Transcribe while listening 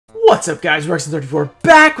What's up, guys? Rexon34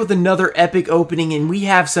 back with another epic opening, and we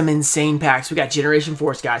have some insane packs. We got Generation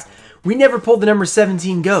Force, guys. We never pulled the number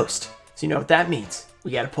 17 Ghost, so you know what that means.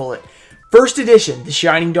 We got to pull it. First edition, the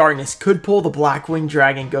Shining Darkness. Could pull the Black Winged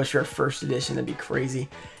Dragon Ghost Rare first edition. That'd be crazy.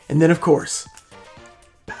 And then, of course,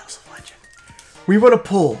 Battles of Legend. We want to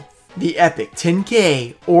pull the epic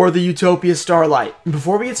 10K or the Utopia Starlight. And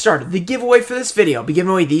before we get started, the giveaway for this video, I'll be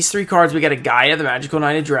giving away these three cards. We got a Gaia, the Magical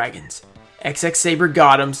Knight of Dragons, XX Saber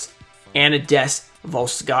Gothams, and a Des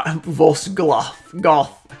Volstgolf.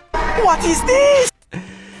 What is this?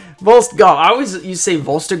 Volstgolf. I always used to say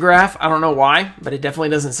Volstagraph. I don't know why, but it definitely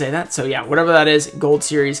doesn't say that. So yeah, whatever that is, Gold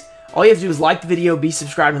Series. All you have to do is like the video, be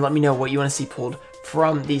subscribed, and let me know what you want to see pulled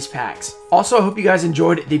from these packs. Also, I hope you guys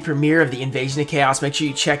enjoyed the premiere of the Invasion of Chaos. Make sure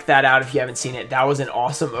you check that out if you haven't seen it. That was an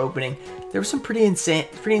awesome opening. There were some pretty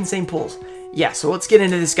insane pulls. Yeah, so let's get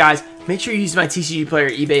into this, guys. Make sure you use my TCG Player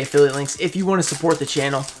eBay affiliate links if you want to support the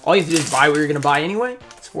channel. All you have to do is buy what you're going to buy anyway.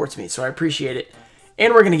 It supports me, so I appreciate it.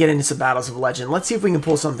 And we're going to get into some Battles of Legend. Let's see if we can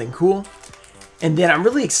pull something cool. And then I'm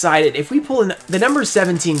really excited. If we pull in the number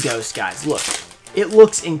 17 Ghost, guys, look. It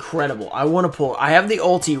looks incredible. I want to pull. I have the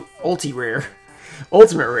Ultimate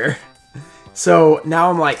Rare. So now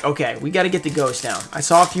I'm like, okay, we got to get the Ghost down. I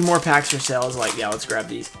saw a few more packs for sale. I was like, yeah, let's grab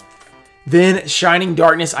these. Then Shining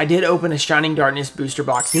Darkness. I did open a Shining Darkness booster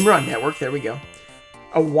box. Numeron Network. There we go.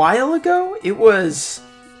 A while ago. It was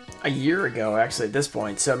a year ago, actually, at this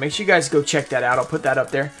point. So make sure you guys go check that out. I'll put that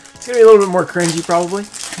up there. It's going to be a little bit more cringy, probably.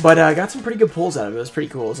 But I got some pretty good pulls out of it. It was pretty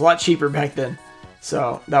cool. It was a lot cheaper back then.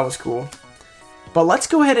 So that was cool. But let's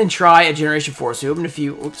go ahead and try a Generation Force. We opened a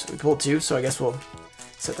few. Oops, we pulled two. So I guess we'll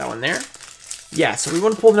set that one there. Yeah, so we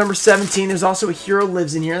want to pull the number 17. There's also a Hero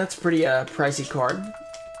Lives in here. That's a pretty pricey card.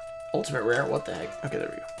 Ultimate Rare. What the heck? Okay, there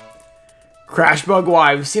we go. Crash Bug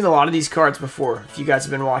Y. We've seen a lot of these cards before, if you guys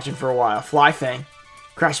have been watching for a while. Fly Fang,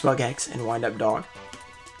 Crash Bug X, and Wind Up Dog.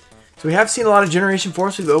 So we have seen a lot of Generation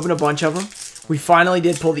Force. We've opened a bunch of them. We finally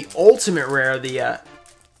did pull the Ultimate Rare, the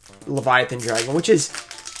Leviathan Dragon, which is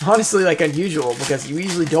honestly like unusual because you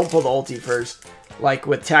usually don't pull the ulti first. Like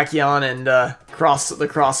with Tachyon and the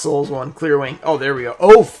Cross Souls one, Clear Wing. Oh, there we go.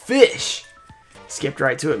 Oh, Fish! Skipped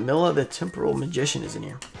right to it. Milla, the Temporal Magician, is in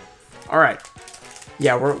here. Alright.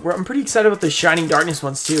 Yeah, I'm pretty excited about the Shining Darkness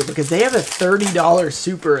ones too, because they have a $30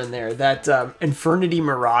 super in there. That Infernity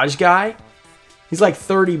Mirage guy, he's like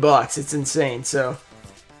 30 bucks. It's insane. So,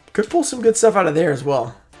 could pull some good stuff out of there as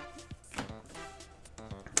well.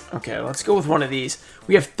 Okay, let's go with one of these.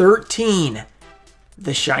 We have 13.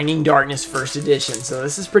 The Shining Darkness first edition. So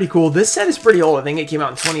this is pretty cool. This set is pretty old. I think it came out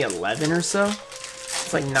in 2011 or so.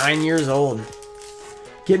 It's like 9 years old.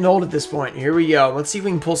 Getting old at this point. Here we go. Let's see if we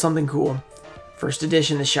can pull something cool. First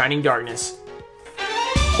edition, the Shining Darkness.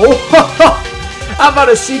 Oh, how about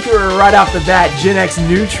a secret right off the bat? Gen X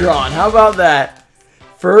Neutron. How about that?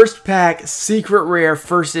 First pack, secret rare,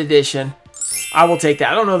 first edition. I will take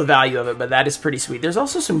that. I don't know the value of it, but that is pretty sweet. There's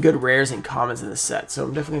also some good rares and commons in this set, so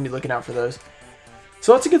I'm definitely going to be looking out for those.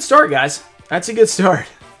 So that's a good start, guys. That's a good start.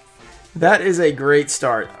 That is a great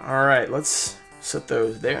start. All right, let's set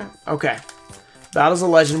those there. Okay. Battles of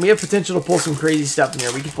Legend. We have potential to pull some crazy stuff in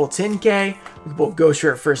here. We can pull 10K. We can pull Ghost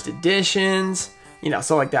Rare First Editions. You know,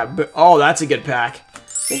 something like that. But, oh, that's a good pack. I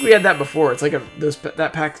think we had that before. It's like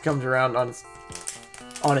that pack comes around on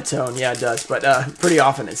its own. Yeah, it does. But pretty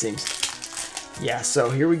often, it seems. Yeah, so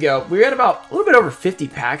here we go. We had about a little bit over 50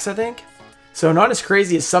 packs, I think. So not as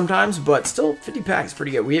crazy as sometimes, but still 50 packs,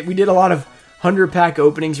 pretty good. We did a lot of 100-pack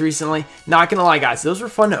openings recently. Not gonna lie, guys, those were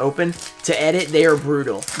fun to open. To edit, they are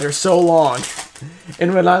brutal. They're so long.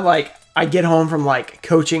 And when I get home from like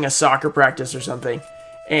coaching a soccer practice or something,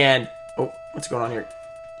 and oh, what's going on here?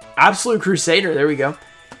 Absolute Crusader, there we go.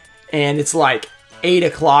 And it's like 8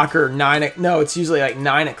 o'clock or 9. No, it's usually like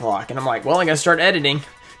 9 o'clock, and I'm like, well, I gotta start editing.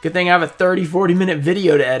 Good thing I have a 30-40 minute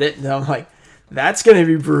video to edit. And I'm like, that's gonna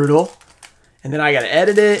be brutal. And then I gotta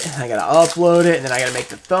edit it, and I gotta upload it, and then I gotta make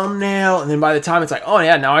the thumbnail, and then by the time it's like, oh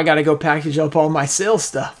yeah, now I gotta go package up all my sales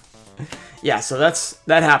stuff. Yeah, so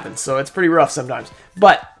that happens. So it's pretty rough sometimes.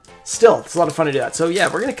 But still, it's a lot of fun to do that. So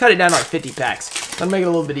yeah, we're gonna cut it down to like 50 packs. That'll make it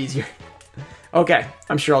a little bit easier. Okay,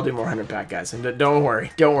 I'm sure I'll do more 100-pack, guys. And don't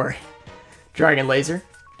worry, don't worry. Dragon Laser.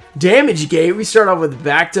 Damage Gate. We start off with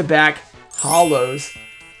back-to-back hollows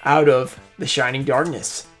out of the Shining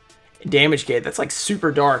Darkness. Damage Gate. That's like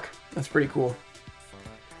super dark. That's pretty cool.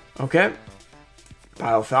 Okay.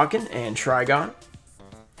 Bio Falcon and Trigon.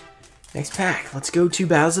 Next pack. Let's go to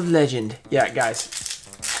Battles of Legend. Yeah, guys.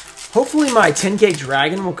 Hopefully my 10K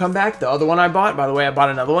Dragon will come back. The other one I bought. By the way, I bought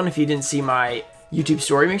another one. If you didn't see my YouTube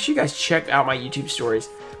story, make sure you guys check out my YouTube stories.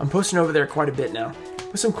 I'm posting over there quite a bit now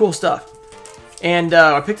with some cool stuff. And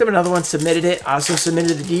I picked up another one, submitted it. I also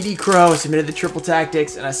submitted the DD Crow, submitted the Triple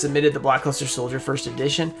Tactics, and I submitted the Blackluster Soldier First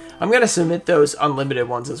Edition. I'm going to submit those unlimited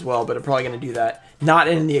ones as well, but I'm probably going to do that. Not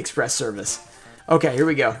in the express service. Okay, here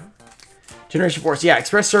we go. Generation Force. Yeah,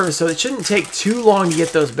 express service, so it shouldn't take too long to get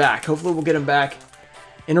those back. Hopefully we'll get them back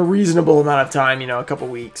in a reasonable amount of time, you know, a couple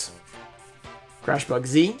weeks. Crash Bug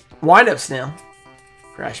Z. Wind Up Snail.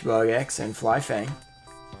 Crash Bug X and Fly Fang.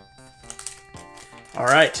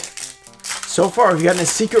 Alright. So far, we've gotten a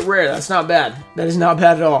secret rare. That's not bad. That is not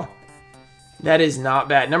bad at all. That is not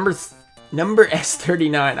bad. Number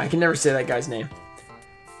S39. I can never say that guy's name.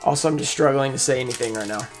 Also, I'm just struggling to say anything right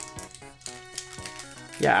now.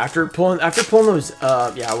 Yeah, after pulling those,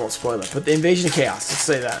 yeah, I won't spoil it. But the Invasion of Chaos. Let's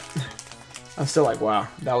say that. I'm still like, wow,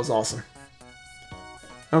 that was awesome.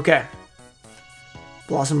 Okay.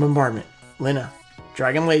 Blossom Bombardment. Lina.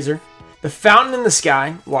 Dragon Laser. The Fountain in the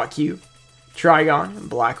Sky. Watt Cube. Trigon. And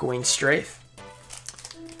Black Winged Strafe.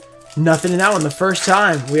 Nothing in that one the first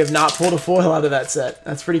time. We have not pulled a foil out of that set.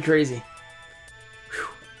 That's pretty crazy. Whew.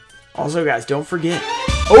 Also, guys, don't forget.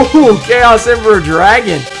 Oh, Chaos Emperor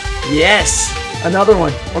Dragon. Yes. Another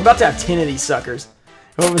one. We're about to have 10 of these suckers.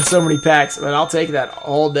 I've opened so many packs, but I'll take that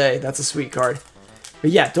all day. That's a sweet card.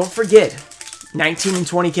 But yeah, don't forget. 19 and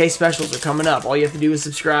 20K specials are coming up. All you have to do is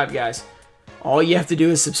subscribe, guys. All you have to do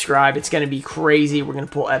is subscribe. It's going to be crazy. We're going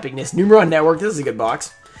to pull epicness. Numeron Network. This is a good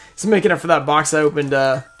box. It's making up for that box I opened,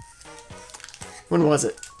 when was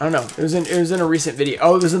it? I don't know. It was in a recent video.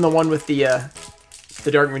 Oh, it was in the one with the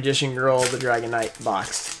Dark Magician Girl, the Dragon Knight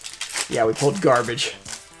box. Yeah, we pulled garbage.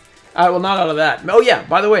 Well, not out of that. Oh, yeah.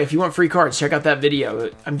 By the way, if you want free cards, check out that video.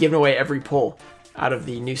 I'm giving away every pull out of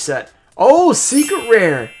the new set. Oh, secret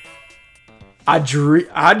rare.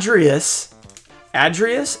 Adrius.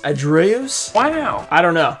 Wow. I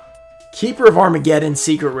don't know. Keeper of Armageddon,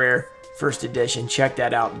 secret rare, first edition. Check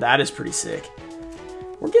that out. That is pretty sick.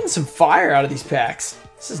 We're getting some fire out of these packs.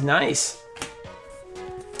 This is nice.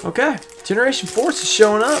 Okay. Generation Force is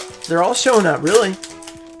showing up. They're all showing up, really.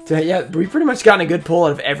 So, yeah, we pretty much gotten a good pull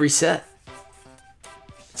out of every set.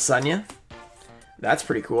 Sunya. That's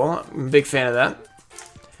pretty cool. I'm a big fan of that.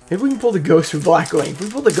 Maybe we can pull the Ghost for Blackwing. If we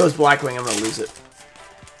pull the Ghost Blackwing, I'm going to lose it.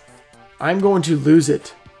 I'm going to lose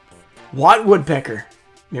it. Watt Woodpecker.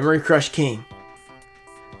 Memory Crush King.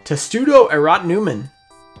 Testudo Erat Newman.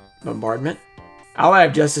 Bombardment. Ally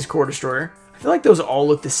of Justice Core Destroyer. I feel like those all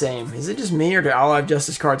look the same. Is it just me, or do Ally of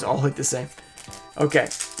Justice cards all look the same? Okay.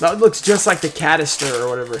 That looks just like the Canister or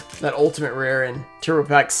whatever. That ultimate rare in Turbo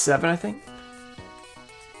Pack 7, I think.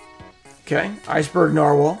 Okay. Iceberg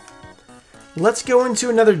Narwhal. Let's go into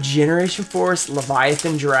another Generation Force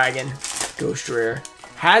Leviathan Dragon. Ghost rare.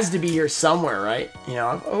 Has to be here somewhere, right? You know,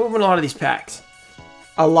 I've opened a lot of these packs.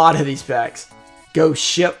 A lot of these packs. Ghost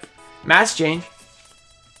Ship. Mass Change.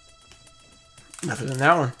 Nothing in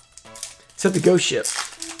that one. Except the Ghost Ship.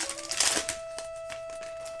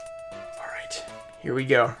 Alright. Here we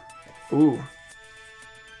go. Ooh.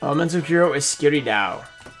 Elemental Hero is Skiridao.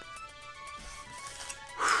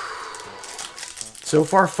 So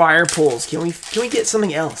far, fire pulls. Can we get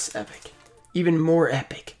something else epic? Even more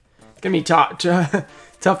epic. It's gonna be tough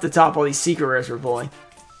to top all these secret rares we're pulling.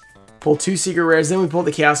 Pull 2 secret rares, then we pull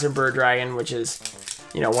the Chaos Emperor Dragon, which is,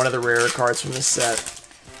 you know, one of the rarer cards from this set.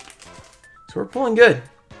 So we're pulling good.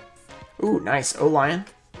 Ooh, nice. O-Lion.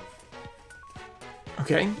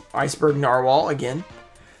 Okay, Iceberg Narwhal again.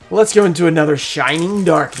 Let's go into another Shining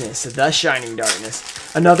Darkness. The Shining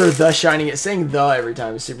Darkness. Another The Shining. Saying the every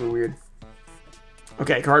time is super weird.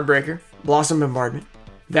 Okay, Card Breaker. Blossom Bombardment.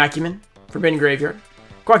 Vacuumin. Forbidden Graveyard.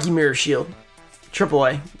 Quacky Mirror Shield.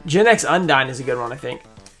 AAA. Gen X Undyne is a good one, I think.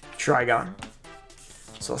 Trigon.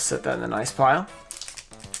 So I'll set that in the nice pile.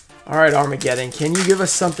 Alright, Armageddon. Can you give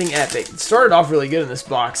us something epic? It started off really good in this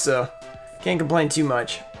box, so can't complain too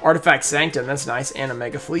much. Artifact Sanctum, that's nice. And a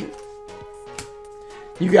Mega Fleet.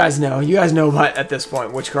 You guys know at this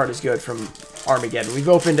point which card is good from Armageddon. We've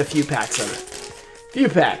opened a few packs of it. Few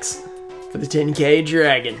packs for the 10K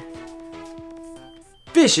Dragon.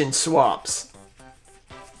 Fishing Swaps.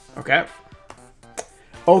 Okay.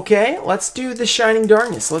 Okay, let's do the Shining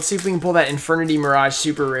Darkness. Let's see if we can pull that Infernity Mirage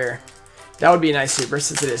super rare. That would be a nice super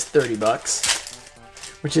since it is 30 bucks,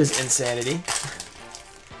 which is insanity.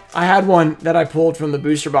 I had one that I pulled from the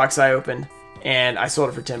booster box I opened, and I sold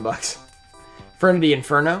it for 10 bucks. Infernity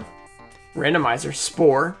Inferno, Randomizer,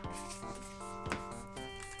 Spore.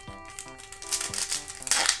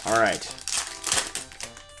 Alright.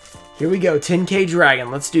 Here we go, 10K Dragon.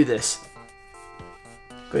 Let's do this.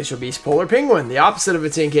 Glacial Beast, Polar Penguin, the opposite of a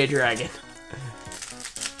 10K Dragon.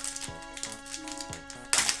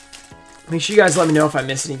 Make sure you guys let me know if I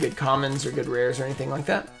missed any good commons or good rares or anything like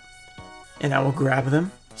that. and I will grab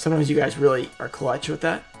them. Sometimes you guys really are clutch with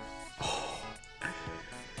that.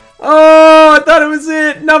 Oh, I thought it was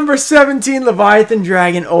it. Number 17, Leviathan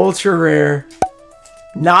Dragon, ultra rare.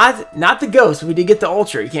 Not the ghost. We did get the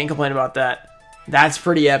ultra. You can't complain about that. That's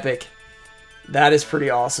pretty epic. That is pretty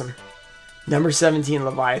awesome. Number 17,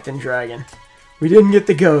 Leviathan Dragon. We didn't get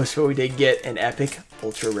the ghost, but we did get an epic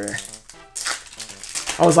ultra rare.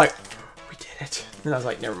 I was like, we did it. And I was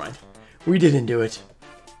like, never mind. We didn't do it.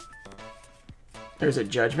 There's a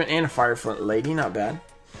Judgment and a Fireflint Lady. Not bad.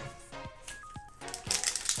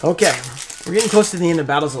 Okay. We're getting close to the end of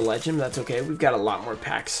Battles of Legend, but that's okay. We've got a lot more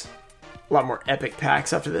packs. A lot more epic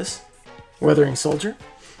packs after this. Weathering Soldier.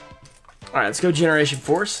 Alright, let's go Generation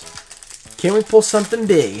Force. Can we pull something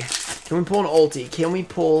big? Can we pull an ulti? Can we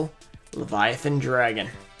pull Leviathan Dragon?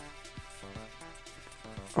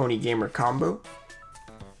 Oni Gamer combo.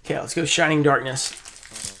 Okay, let's go Shining Darkness.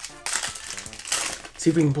 See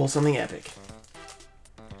if we can pull something epic.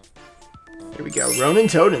 Here we go. Ronin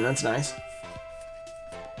Totem, that's nice.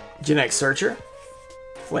 Gen X Searcher.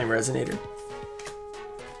 Flame Resonator.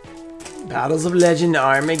 Battles of Legend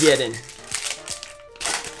Armageddon.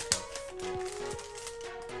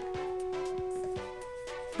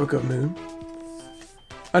 Book of Moon.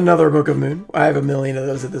 Another Book of Moon. I have a million of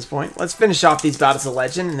those at this point. Let's finish off these Battles of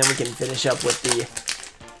Legend, and then we can finish up with the...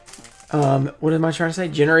 what am I trying to say?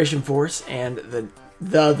 Generation Force and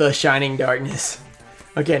the Shining Darkness.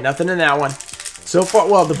 Okay, nothing in that one. So far,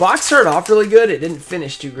 well, the box started off really good. It didn't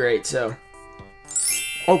finish too great, so...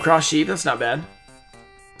 Oh, Cross Sheep. That's not bad.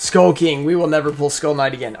 Skull King. We will never pull Skull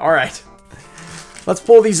Knight again. Alright. Let's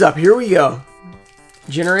pull these up. Here we go.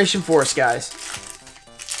 Generation Force, guys.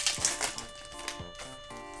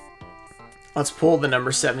 Let's pull the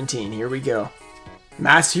number 17. Here we go.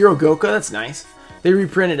 Masked Hero Goku. That's nice. They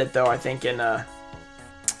reprinted it, though, I think, in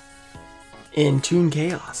Toon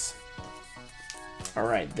Chaos.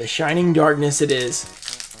 Alright. The Shining Darkness it is.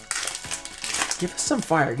 Give us some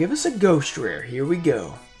fire. Give us a Ghost Rare. Here we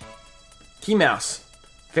go. Key Mouse.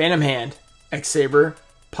 Phantom Hand, X-Saber,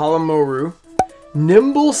 Palomoru,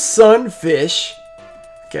 Nimble Sunfish.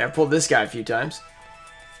 Okay, I pulled this guy a few times.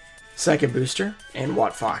 Second booster, and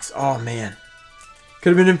Watt Fox. Oh, man.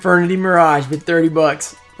 Could have been Infernity Mirage, but 30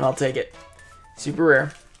 bucks. I'll take it. Super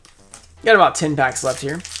rare. Got about 10 packs left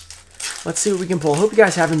here. Let's see what we can pull. Hope you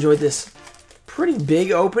guys have enjoyed this pretty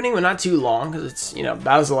big opening, but not too long, because it's, you know,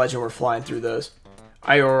 Battles of Legend, we're flying through those.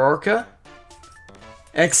 Iororca.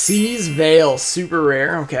 Xyz Veil, super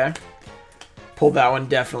rare. Okay. Pulled that one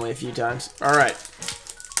definitely a few times. Alright.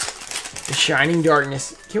 The Shining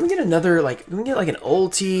Darkness. Can we get another, like, can we get like an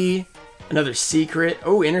ulti? Another secret?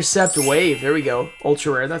 Oh, Intercept Wave. There we go.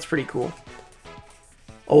 Ultra rare. That's pretty cool.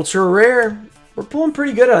 Ultra rare. We're pulling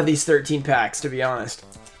pretty good out of these 13 packs, to be honest.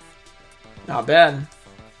 Not bad.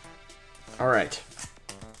 Alright.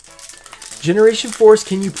 Generation Force,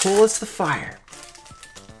 can you pull us the fire?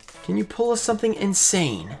 Can you pull us something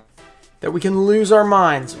insane that we can lose our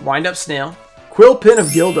minds? Wind Up Snail. Quill Pin of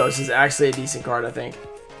Gildos is actually a decent card, I think.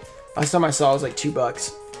 Last time I saw it was like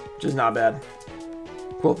 $2, which is not bad.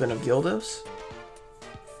 Quill Pin of Gildos.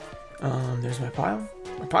 There's my pile.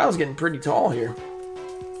 My pile's getting pretty tall here.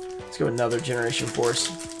 Let's go another Generation Force.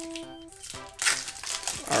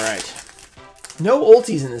 Alright. No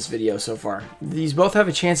ultis in this video so far. These both have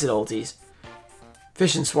a chance at ultis.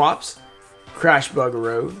 Fish and Swaps. Crash Bug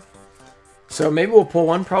Road. So maybe we'll pull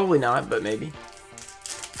one. Probably not, but maybe.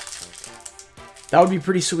 That would be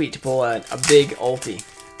pretty sweet to pull a big ulti.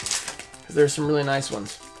 Because there's some really nice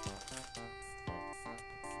ones.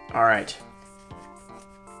 Alright.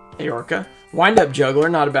 Aorca. Wind Up Juggler.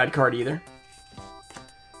 Not a bad card either.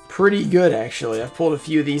 Pretty good, actually. I've pulled a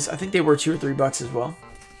few of these. I think they were $2 or $3 as well.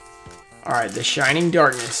 Alright, the Shining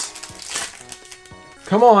Darkness.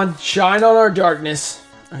 Come on, shine on our darkness.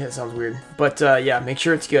 Okay, that sounds weird. But, yeah, make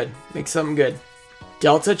sure it's good. Make something good.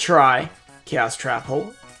 Delta Tri. Chaos Trap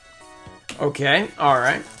Hole. Okay,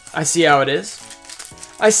 alright. I see how it is.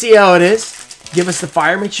 I see how it is. Give us the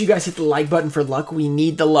fire. Make sure you guys hit the like button for luck. We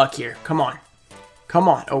need the luck here. Come on. Come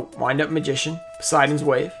on. Oh, Wind Up Magician. Poseidon's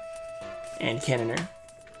Wave. And Cannoneer.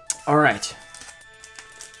 Alright.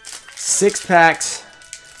 6 packs.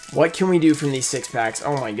 What can we do from these 6 packs?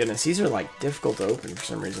 Oh my goodness. These are, like, difficult to open for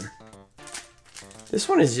some reason. This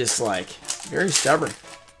one is just, like, very stubborn.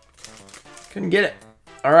 Couldn't get it.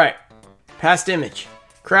 Alright. Past Image.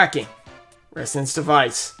 Cracking. Resonance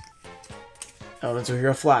Device. Elemental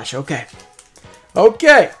Hero Flash. Okay.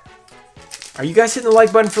 Okay. Are you guys hitting the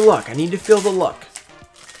like button for luck? I need to feel the luck.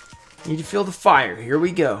 I need to feel the fire. Here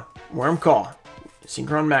we go. Worm Call.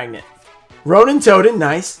 Synchron Magnet. Ronin Totem.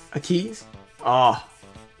 Nice. A Keys. Ah.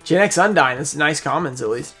 Gen X Undyne. That's nice commons, at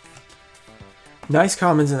least. Nice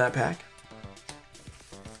commons in that pack.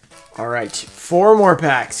 All right, 4 more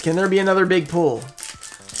packs. Can there be another big pull?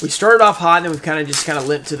 We started off hot, and then we've kind of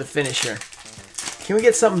limped to the finish here. Can we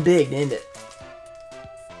get something big to end it?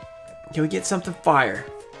 Can we get something fire?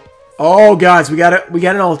 Oh, guys, we got an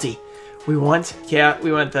ulti. We want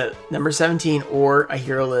the number 17 or a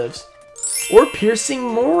Hero Lives. Or Piercing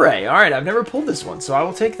Moray. All right, I've never pulled this one, so I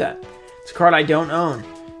will take that. It's a card I don't own.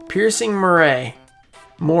 Piercing Moray.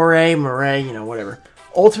 Moray, you know, whatever.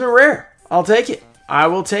 Ultimate Rare. I'll take it. I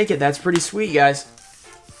will take it. That's pretty sweet, guys.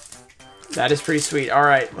 That is pretty sweet. All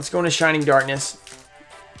right, let's go into Shining Darkness.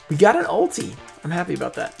 We got an ulti. I'm happy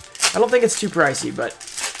about that. I don't think it's too pricey, but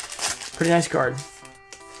pretty nice card.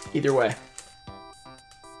 Either way.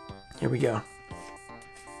 Here we go.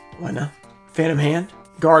 Lena. Phantom Hand.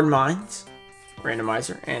 Guard Mines.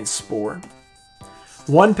 Randomizer. And Spore.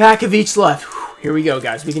 1 pack of each left. Whew, here we go,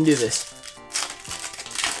 guys. We can do this.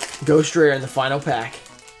 Ghost Rare in the final pack.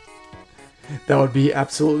 That would be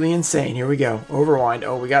absolutely insane. Here we go. Overwind.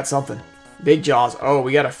 Oh, we got something. Big Jaws. Oh,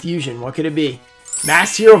 we got a fusion. What could it be?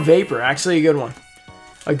 Masked Hero Vapor. Actually a good one.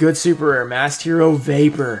 A good super rare. Masked Hero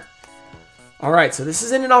Vapor. Alright, so this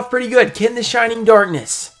is ending off pretty good. Can the Shining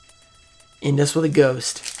Darkness end us with a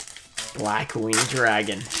ghost? Blackwing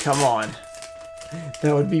Dragon. Come on.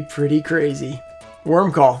 That would be pretty crazy.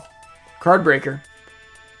 Worm Call. Card Breaker.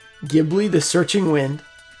 Ghibli the Searching Wind.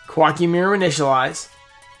 Quackimir Initialize.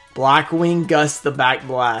 Blackwing Gust the Back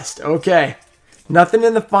Blast. Okay. Nothing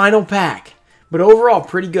in the final pack. But overall,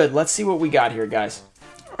 pretty good. Let's see what we got here, guys.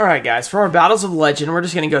 Alright, guys. For our Battles of Legend, we're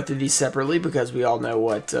just going to go through these separately because we all know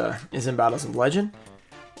what is in Battles of Legend.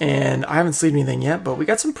 And I haven't sleeved anything yet, but we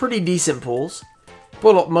got some pretty decent pulls.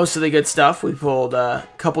 Pulled most of the good stuff. We pulled a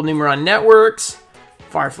couple Numeron Networks.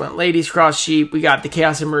 Fireflint Ladies, Cross Sheep. We got the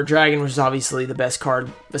Chaos Emperor Dragon, which is obviously the best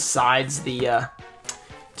card besides the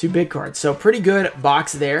 2 big cards. So pretty good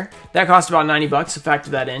box there. That cost about 90 bucks, so factor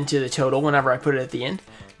that into the total whenever I put it at the end.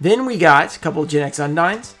 Then we got a couple of Gen X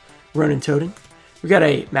Undines, Ronin Totem. We got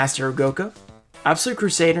a Master of Goku, Absolute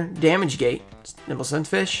Crusader, Damage Gate, Nimble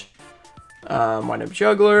Sunfish, Wind Up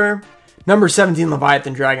Juggler, number 17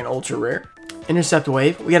 Leviathan Dragon Ultra Rare, Intercept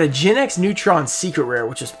Wave. We got a Gen X Neutron Secret Rare,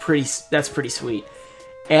 which is that's pretty sweet.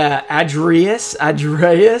 Adreus,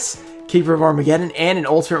 Keeper of Armageddon, and an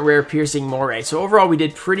Ultimate Rare Piercing Moray. So overall, we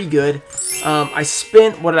did pretty good. I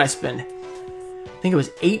spent, what did I spend? I think it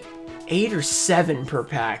was 8 or 7 per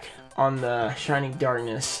pack on the Shining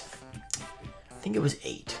Darkness. I think it was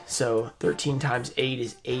 8. So 13 times 8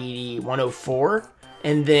 is 80, 104.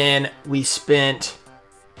 And then we spent,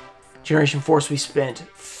 Generation Force, we spent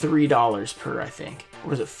 $3 per, I think. Or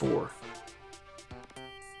was it 4?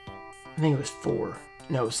 I think it was 4.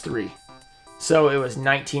 No, it was 3. So it was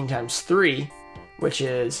 19 times 3, which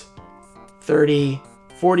is 30,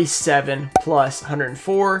 47 plus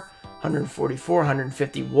 104, 144,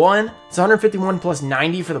 151. It's 151 plus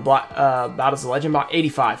 90 for the Battles of Legend. About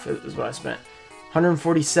 85 is what I spent.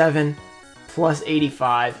 147 plus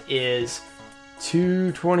 85 is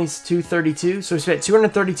 232. So we spent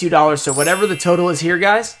 $232. So whatever the total is here,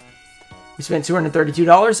 guys, we spent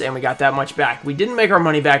 $232 and we got that much back. We didn't make our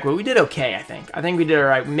money back, but we did okay, I think. I think we did all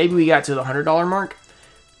right. Maybe we got to the $100 mark.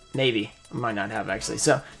 Maybe. We might not have, actually.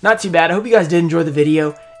 So, not too bad. I hope you guys did enjoy the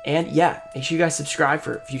video. And, yeah, make sure you guys subscribe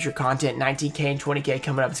for future content. 19K and 20K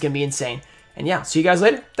coming up. It's going to be insane. And, yeah, see you guys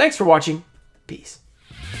later. Thanks for watching. Peace.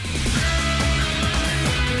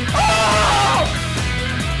 Oh!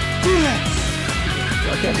 Yes!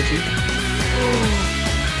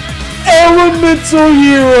 Elemental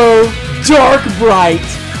Hero! Dark Bright!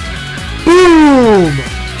 Boom!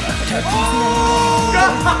 Oh!